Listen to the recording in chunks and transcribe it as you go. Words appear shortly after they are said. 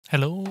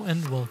Hello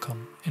and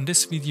welcome. In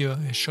this video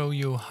I show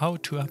you how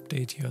to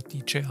update your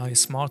DJI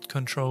Smart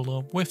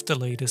Controller with the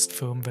latest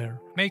firmware.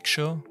 Make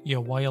sure your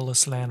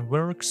wireless LAN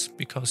works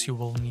because you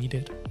will need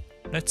it.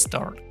 Let's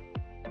start.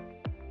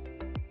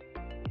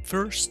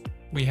 First,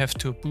 we have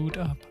to boot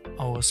up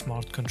our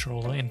Smart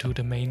Controller into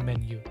the main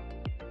menu.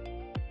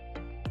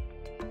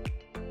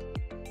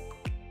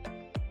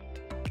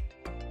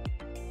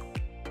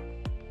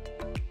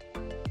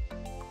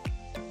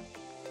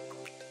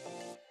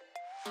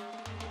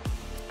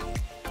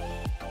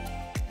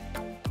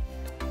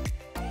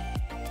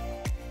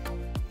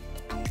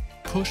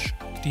 Push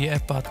the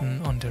app button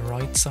on the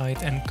right side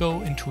and go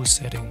into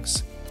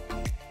settings.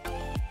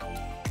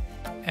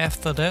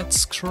 After that,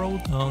 scroll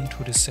down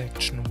to the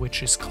section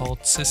which is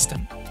called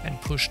System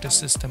and push the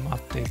System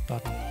Update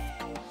button.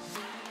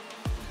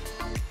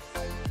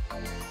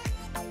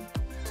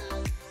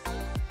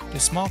 The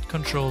Smart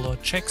Controller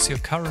checks your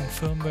current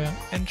firmware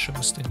and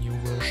shows the new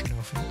version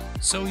of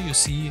it. So you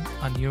see,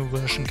 a new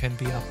version can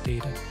be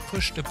updated.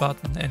 Push the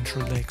button and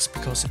relax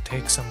because it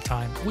takes some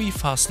time. We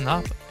fasten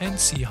up and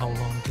see how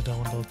long the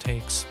download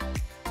takes.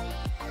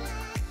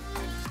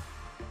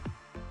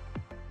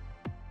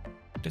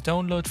 The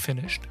download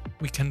finished.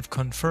 We can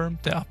confirm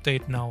the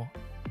update now.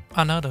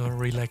 Another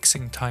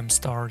relaxing time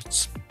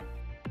starts.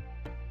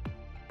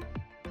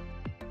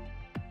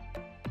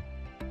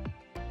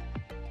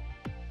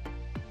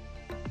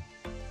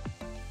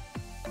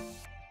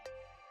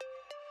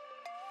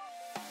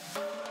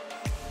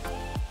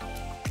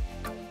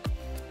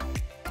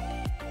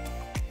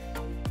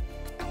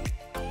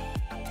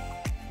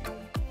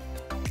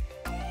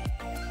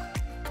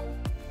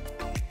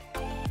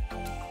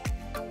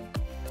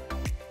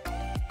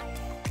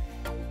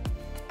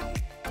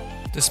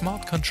 The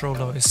Smart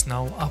Controller is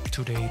now up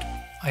to date.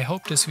 I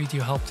hope this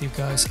video helped you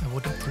guys. I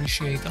would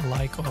appreciate a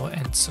like or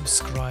and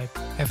subscribe.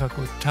 Have a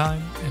good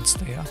time and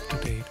stay up to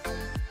date.